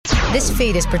This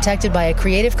feed is protected by a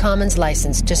Creative Commons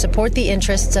license to support the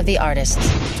interests of the artists.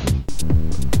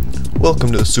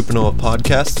 Welcome to the Supernova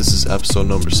podcast. This is episode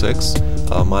number 6.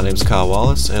 My name's Kyle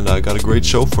Wallace, and I got a great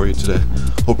show for you today.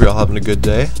 Hope you're all having a good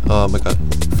day. I got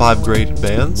 5 great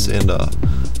bands and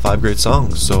 5 great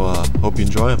songs, so hope you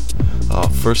enjoy them.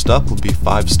 First up will be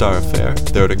 5 Star Affair.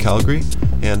 They're out of Calgary,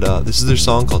 and this is their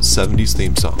song called 70s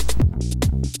Theme Song.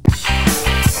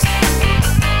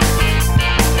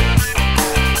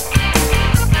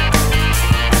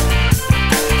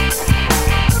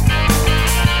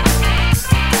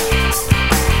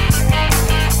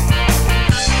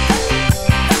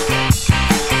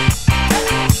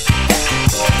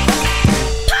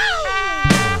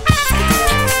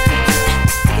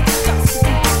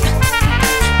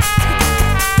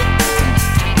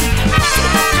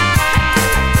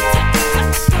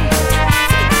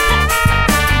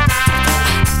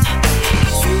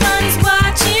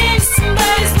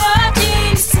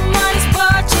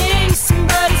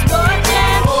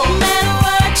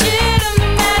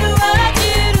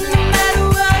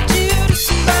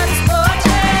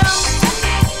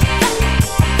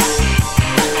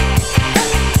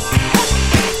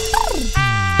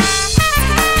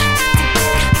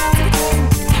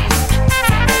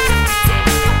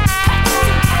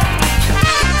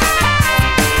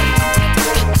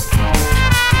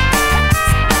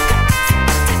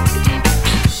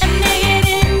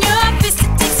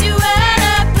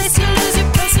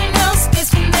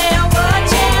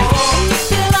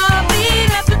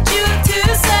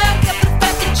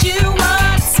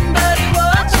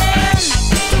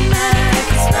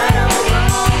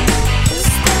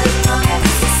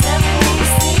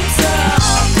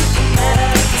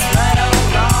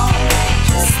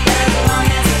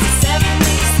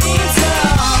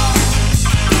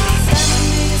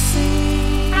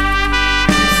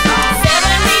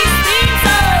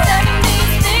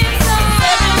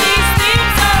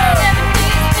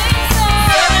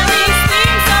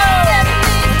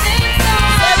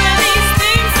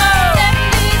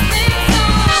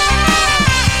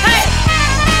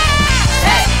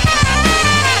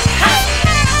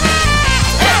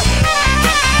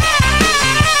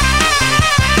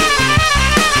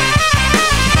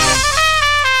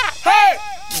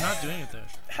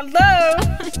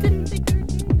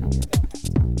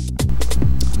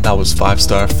 That was 5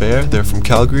 Star Affair. They're from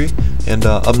Calgary, and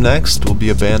up next will be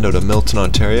a band out of Milton,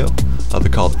 Ontario. They're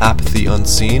called Apathy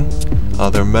Unseen.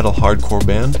 They're a metal hardcore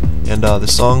band, and the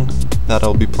song that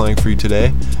I'll be playing for you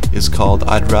today is called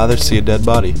I'd Rather See a Dead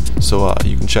Body. So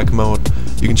you can check them out.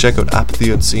 You can check out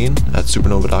Apathy Unseen at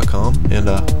supernova.com, and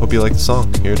hope you like the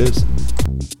song. Here it is.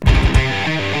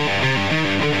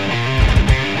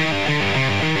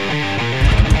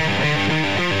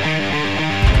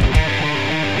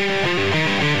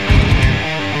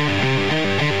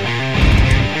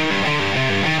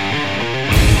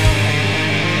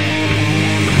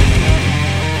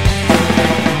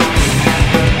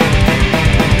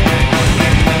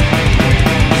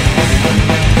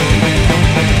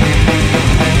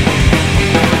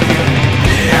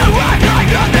 Like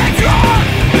nothing's wrong.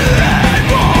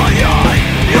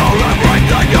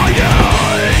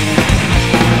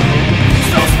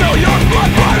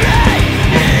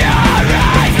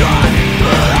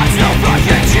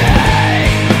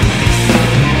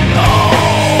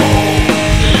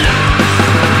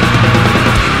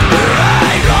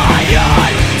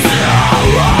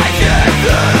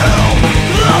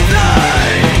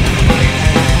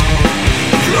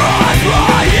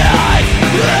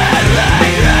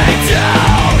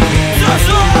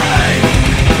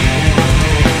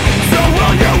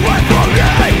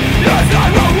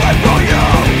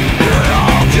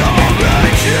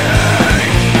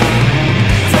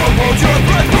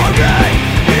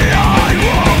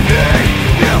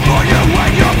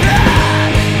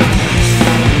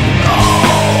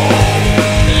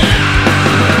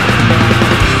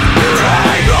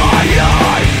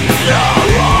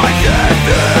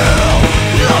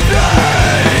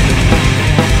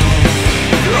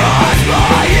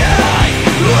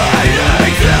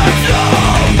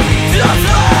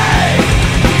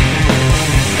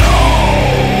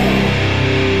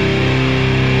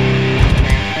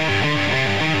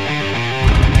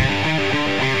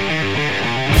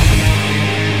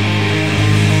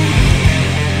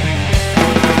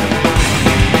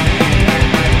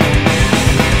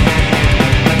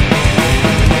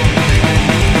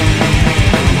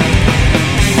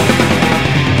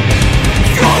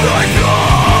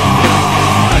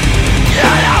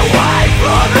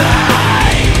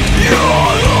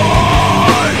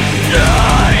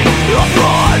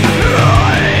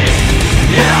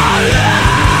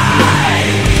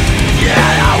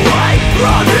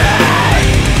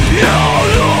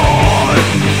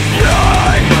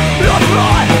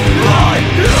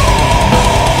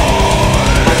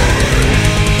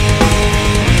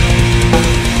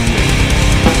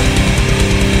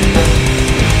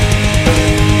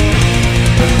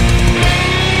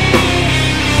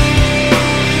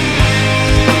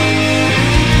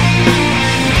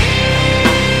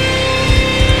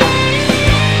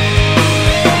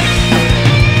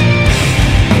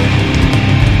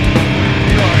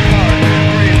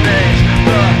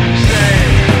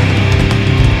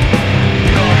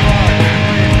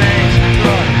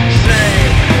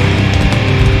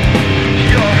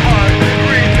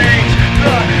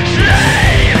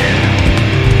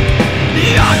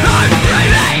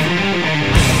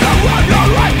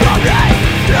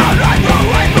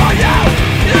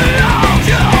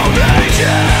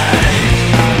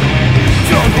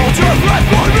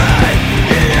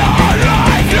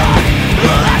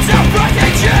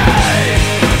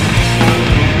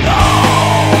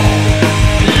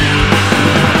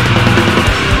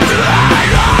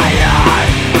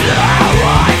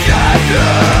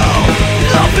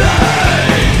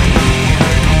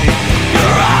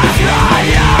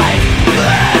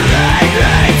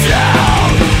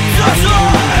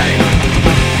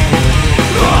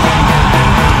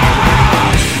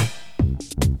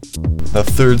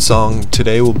 third song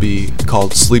today will be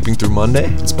called Sleeping Through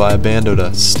Monday. It's by a band out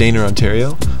of Stayner,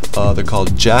 Ontario. They're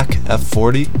called Jack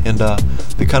F40, and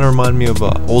they kind of remind me of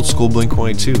old school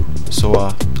Blink-182. So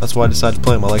that's why I decided to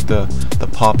play them. I like the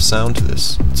pop sound to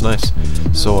this. It's nice.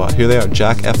 So here they are,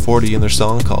 Jack F40 in their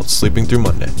song called Sleeping Through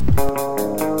Monday.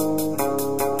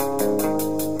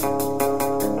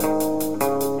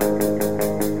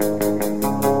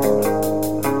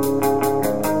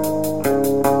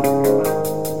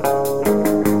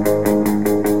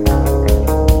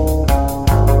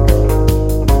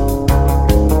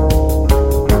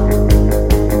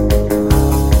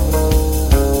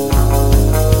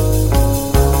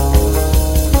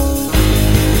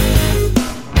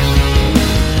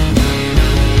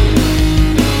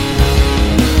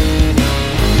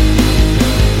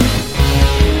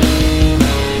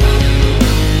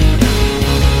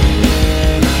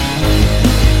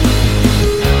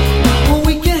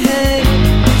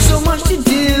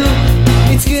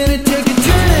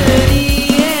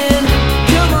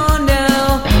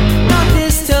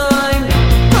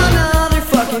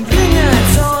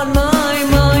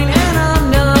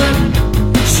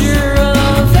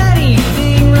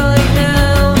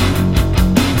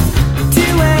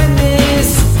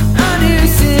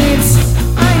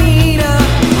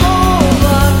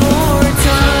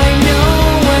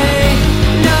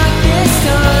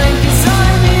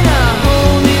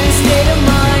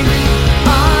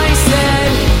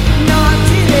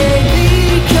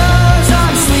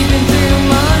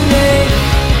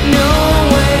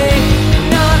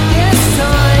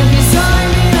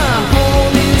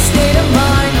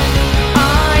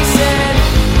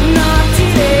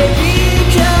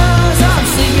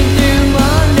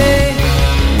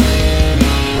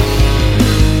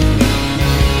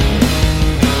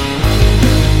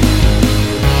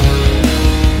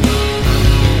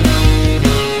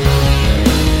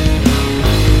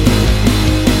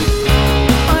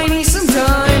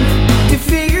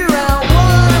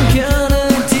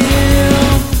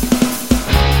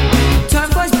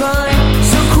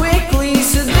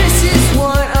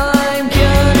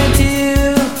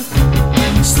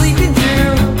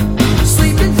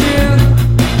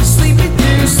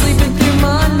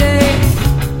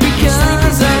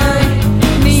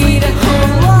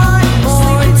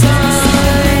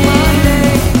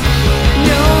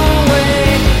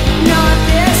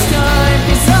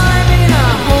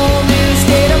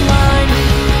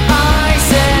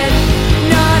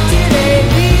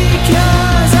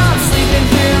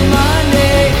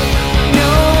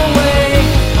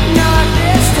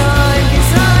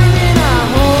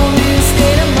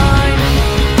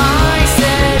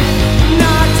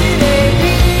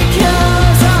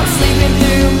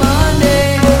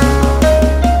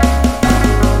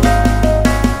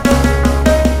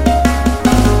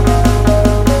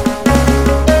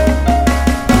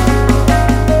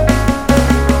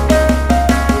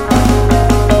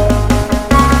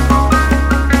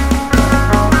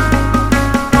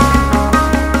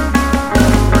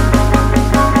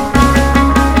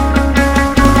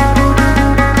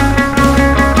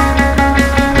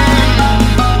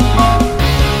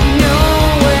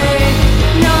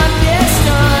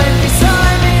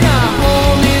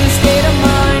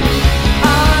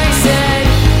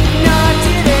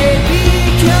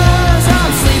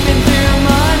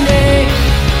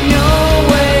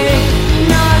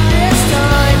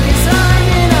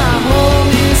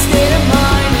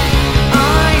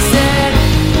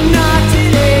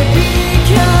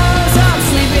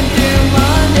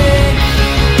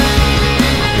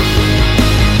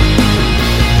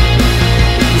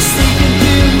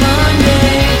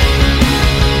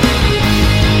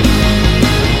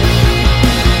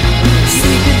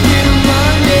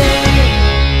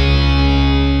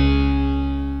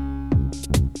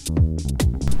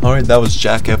 Alright, that was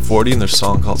Jack F40 and their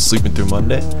song called Sleeping Through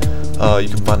Monday. You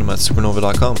can find them at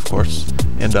supernova.com, of course.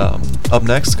 And up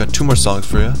next, got two more songs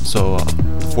for you. So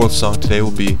the fourth song today will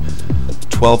be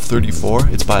 1234.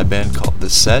 It's by a band called The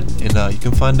Set, and you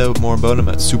can find out more about them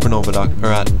at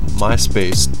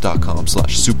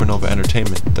myspace.com/supernova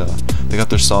entertainment. They got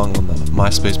their song on the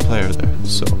MySpace player there,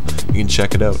 so you can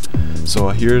check it out. So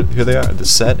here they are, The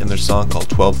Set, and their song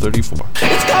called 1234.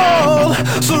 It's cold,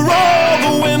 so roll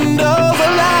the windows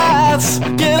and lights.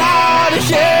 Get out of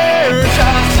here,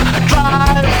 just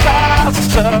drive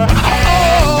faster.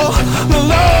 Oh, the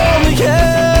lonely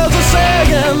kids are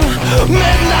singing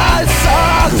midnight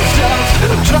songs. Just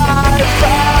drive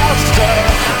faster.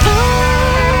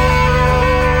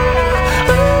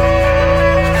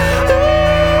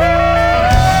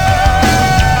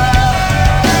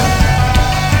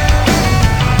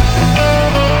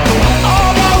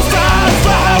 Almost as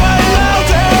the highway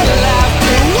melted.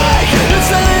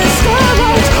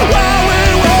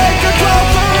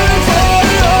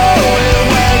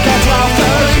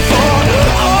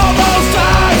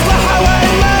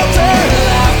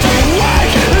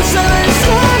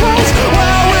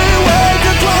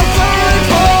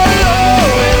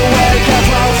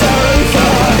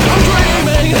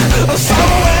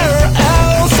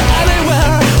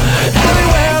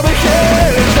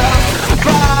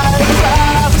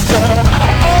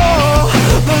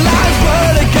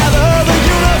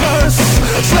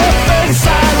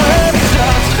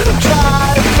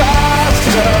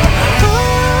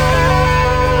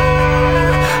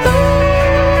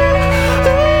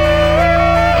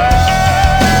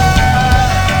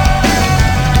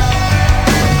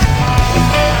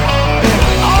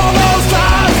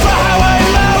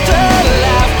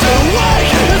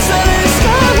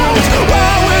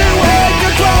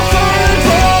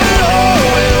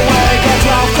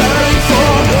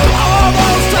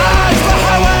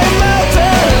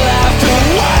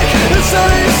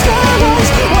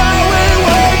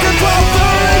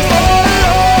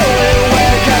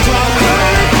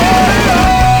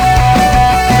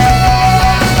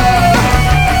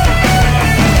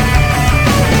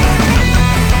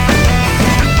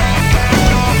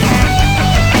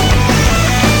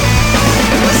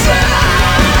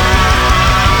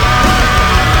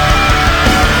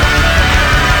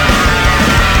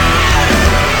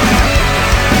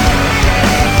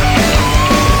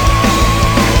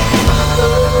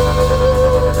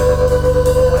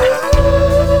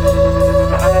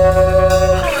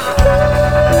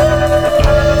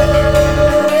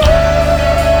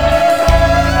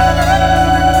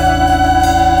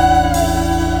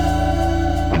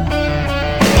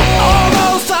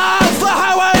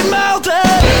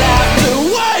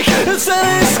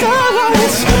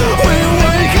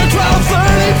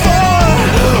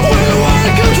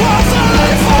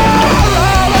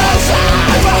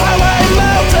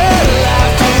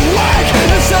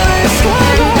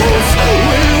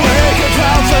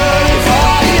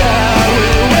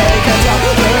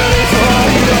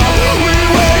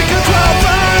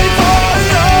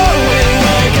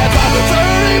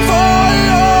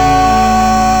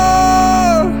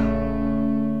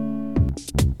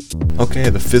 Okay,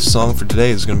 the fifth song for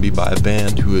today is going to be by a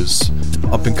band who is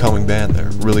an up-and-coming band. They're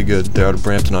really good. They're out of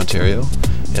Brampton, Ontario,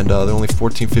 and they're only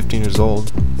 14, 15 years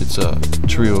old. It's a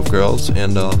trio of girls,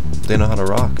 and they know how to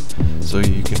rock. So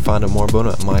you can find out more about them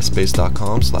at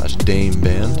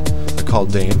myspace.com/dameband. They're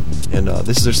called Dame, and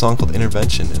this is their song called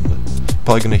Intervention, and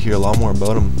probably going to hear a lot more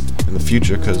about them in the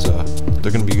future because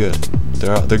they're going to be good.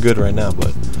 They're good right now,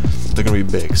 but they're going to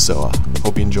be big. So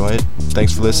hope you enjoy it.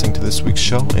 Thanks for listening to this week's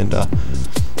show, and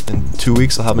in 2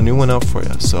 weeks I'll have a new one out for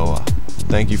you. So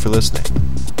thank you for listening.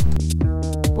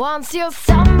 Once you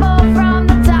stumble from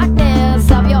the